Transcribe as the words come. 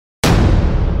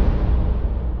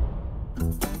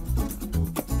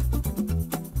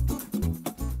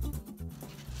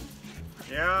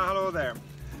Yeah, hello there.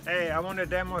 Hey, I want to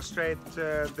demonstrate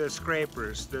the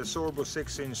scrapers, the Sorbo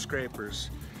 6-inch scrapers.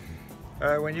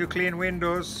 When you clean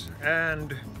windows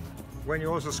and when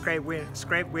you also scrape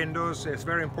windows, it's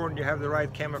very important you have the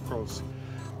right chemicals.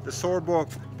 The Sorbo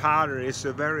powder is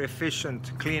a very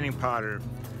efficient cleaning powder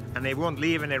and they won't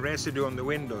leave any residue on the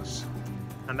windows.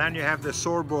 And then you have the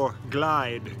Sorbo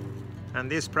Glide,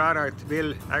 and this product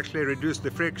will actually reduce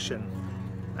the friction.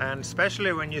 And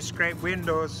especially when you scrape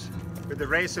windows with the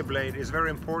razor blade, it's very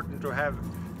important to have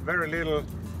very little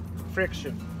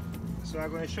friction. So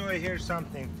I'm going to show you here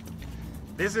something.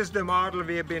 This is the model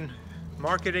we have been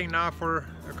marketing now for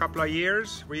a couple of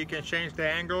years, where you can change the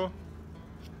angle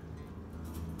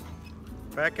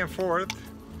back and forth.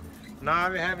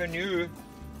 Now we have a new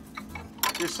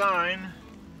design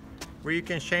where you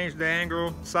can change the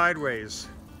angle sideways.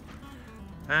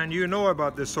 And you know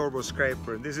about the Sorbo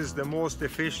scraper. This is the most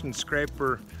efficient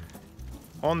scraper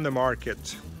on the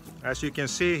market. As you can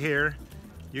see here,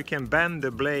 you can bend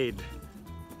the blade.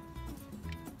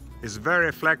 It's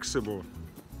very flexible.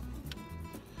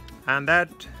 And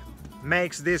that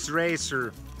makes this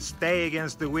razor stay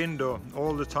against the window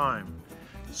all the time.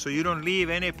 So you don't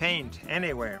leave any paint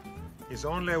anywhere. It's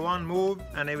only one move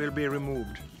and it will be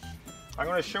removed. I'm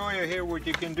going to show you here what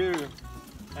you can do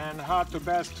and how to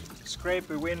best scrape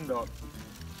a window.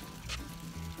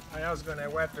 I'm just going to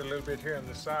wet a little bit here on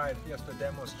the side just to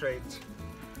demonstrate.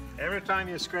 Every time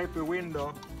you scrape a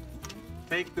window,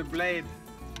 take the blade,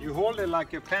 you hold it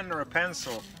like a pen or a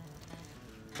pencil,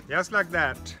 just like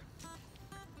that.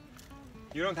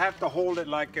 You don't have to hold it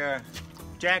like a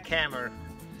jackhammer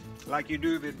like you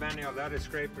do with many of the other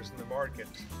scrapers in the market.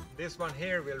 This one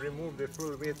here will remove the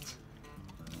full width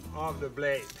of the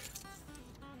blade.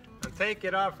 And take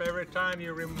it off every time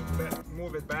you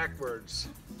move it backwards.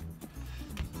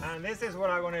 And this is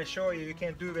what I want to show you. You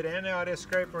can't do with any other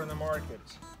scraper in the market.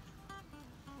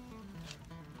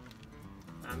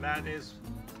 And that is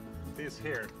this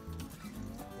here.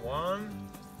 1,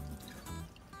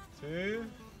 2,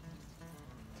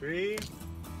 3,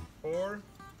 4,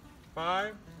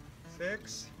 5,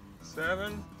 6,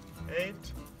 7, 8,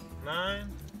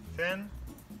 9, 10,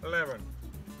 11.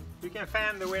 You can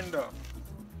fan the window.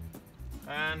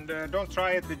 And don't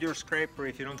try it with your scraper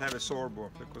if you don't have a Sorbo,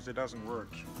 because it doesn't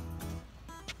work.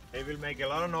 It will make a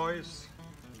lot of noise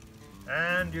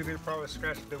and you will probably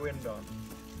scratch the window.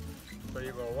 So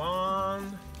you go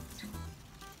 1,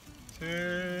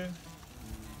 2,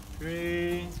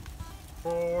 3,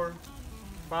 4,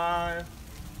 5,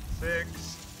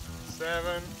 6,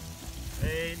 7,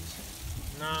 8,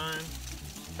 9,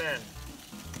 10,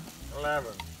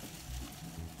 11.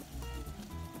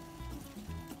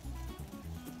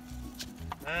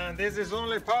 And this is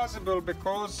only possible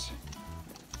because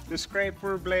the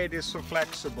scraper blade is so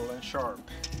flexible and sharp.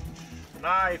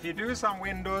 Now if you do some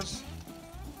windows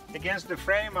against the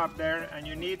frame up there and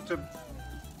you need to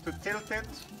tilt it,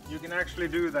 you can actually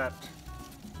do that.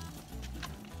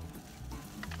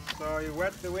 So you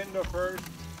wet the window first.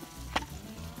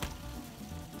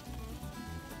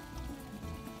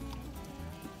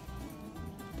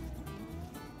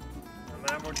 And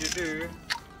then what you do,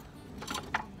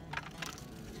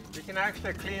 you can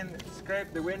actually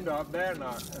scrape the window up there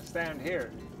now and stand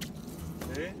here.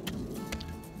 See?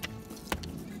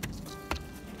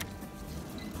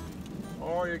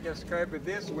 Or you can scrape it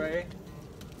this way.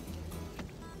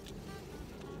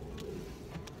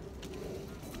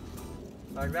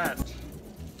 Like that.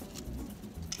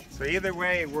 So either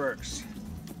way it works.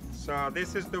 So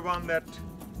this is the one that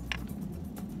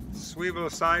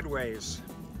swivels sideways.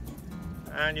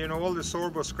 And you know, all the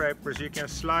Sorbo scrapers, you can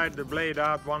slide the blade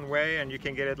out one way and you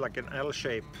can get it like an L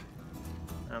shape.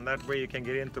 And that way you can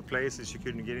get into places you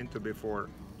couldn't get into before.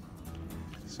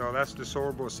 So that's the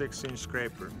Sorbo 6-inch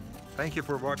scraper. Thank you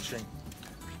for watching.